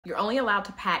You're only allowed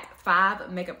to pack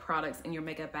 5 makeup products in your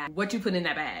makeup bag. What you put in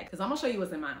that bag, because I'm gonna show you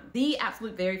what's in mine. The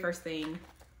absolute very first thing,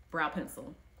 brow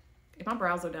pencil. If my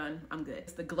brows are done, I'm good.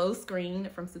 It's the Glow Screen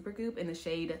from Supergoop in the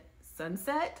shade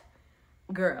Sunset.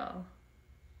 Girl,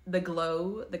 the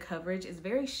glow, the coverage is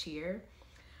very sheer,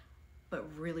 but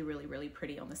really, really, really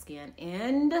pretty on the skin.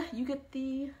 And you get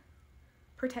the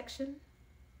protection.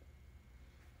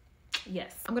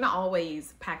 Yes, I'm gonna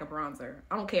always pack a bronzer.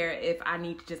 I don't care if I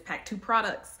need to just pack 2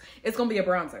 products. It's gonna be a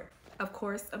bronzer. Of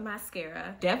course, a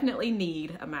mascara. Definitely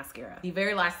need a mascara. The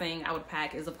very last thing I would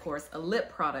pack is, of course, a lip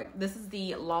product. This is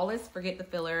the Lawless Forget the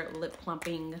Filler Lip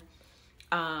Plumping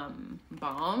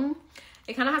Balm.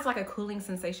 It kind of has like a cooling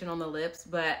sensation on the lips,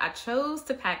 but I chose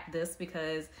to pack this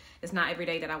because it's not every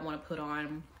day that I want to put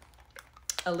on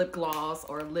a lip gloss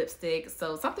or a lipstick.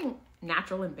 So something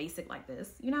natural and basic like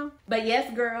this, you know? But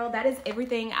yes, girl, that is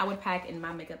everything I would pack in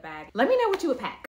my makeup bag. Let me know what you would pack.